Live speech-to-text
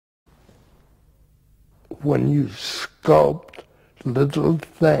when you sculpt little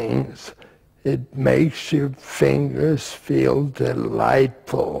things, it makes your fingers feel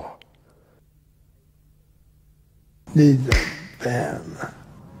delightful. Neither van,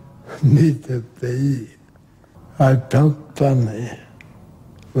 neither V. I felt funny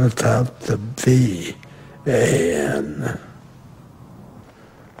without the V-A-N.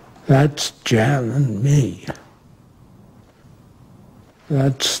 That's Jan and me.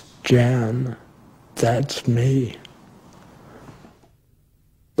 That's Jan. That's me.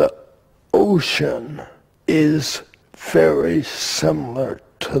 The ocean is very similar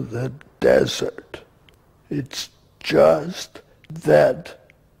to the desert. It's just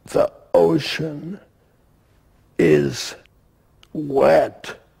that the ocean is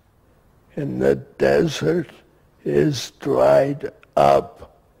wet and the desert is dried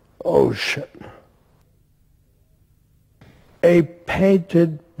up ocean. A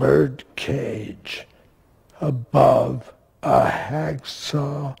painted bird cage above a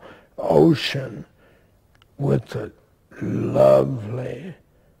hacksaw ocean with a lovely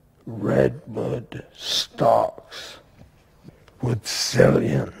redwood stalks with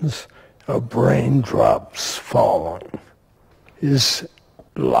zillions of raindrops falling is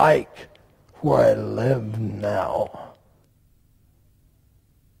like where I live now.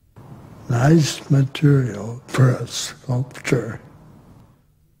 Nice material for a sculpture.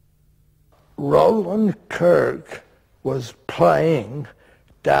 Roland Kirk was playing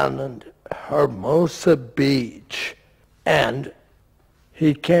down in Hermosa Beach, and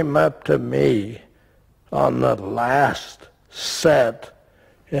he came up to me on the last set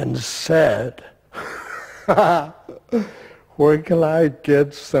and said, where can I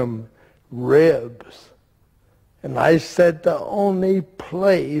get some ribs? And I said, the only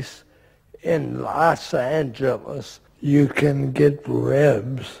place in Los Angeles you can get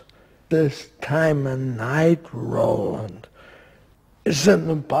ribs this time of night, Roland, is in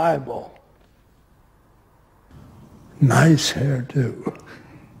the Bible. Nice hairdo.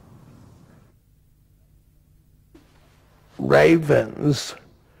 Ravens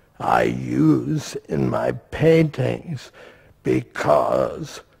I use in my paintings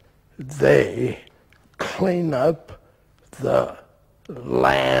because they clean up the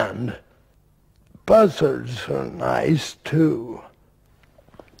land. Buzzards are nice too.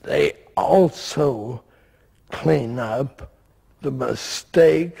 They also clean up the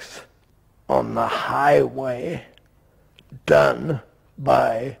mistakes on the highway done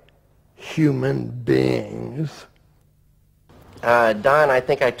by human beings. Don, I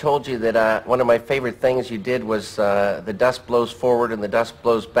think I told you that one of my favorite things you did was the dust blows forward and the dust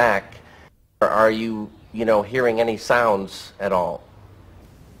blows back. Are you, hearing any sounds at all?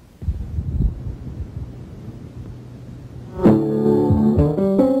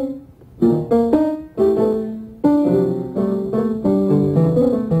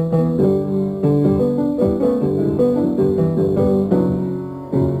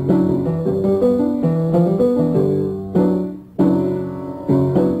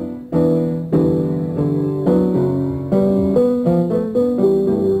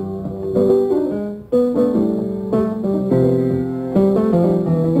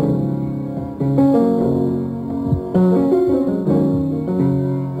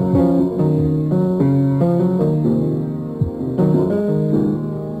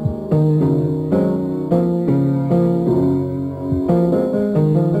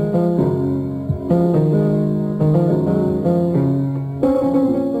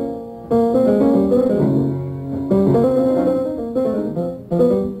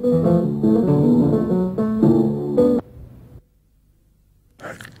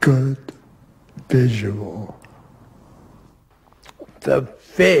 Good visual. The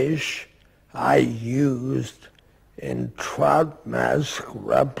fish I used in Trout Mask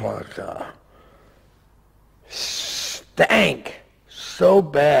Replica stank so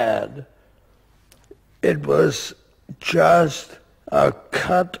bad. It was just a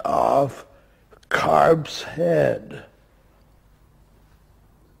cut off carp's head.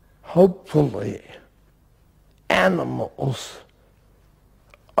 Hopefully, animals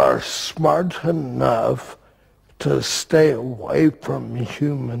are smart enough to stay away from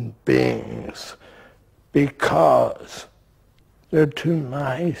human beings because they're too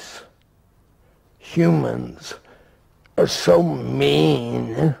nice. Humans are so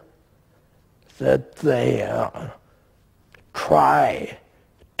mean that they try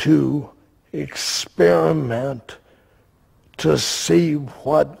to experiment to see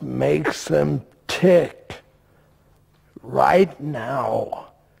what makes them tick. Right now,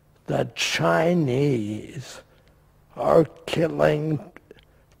 the Chinese are killing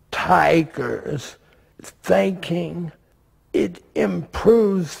tigers thinking it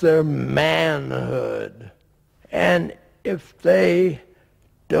improves their manhood. And if they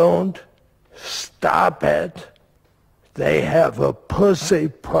don't stop it, they have a pussy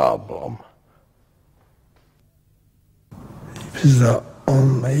problem. He's the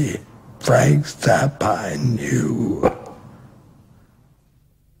only Frank Zappa I knew.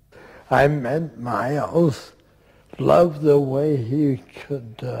 I met Miles. Loved the way he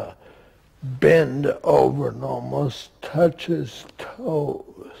could bend over and almost touch his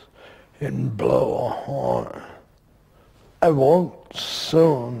toes and blow a horn. I won't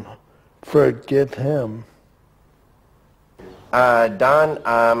soon forget him. Don,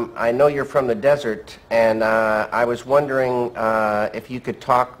 I know you're from the desert, and I was wondering if you could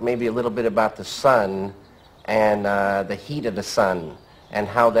talk maybe a little bit about the sun and the heat of the sun and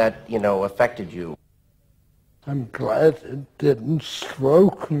how that, affected you. I'm glad it didn't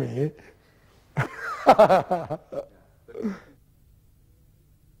stroke me.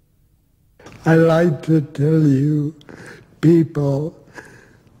 I like to tell you, people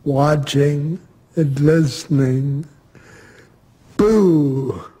watching and listening,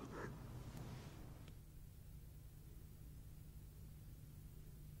 boo!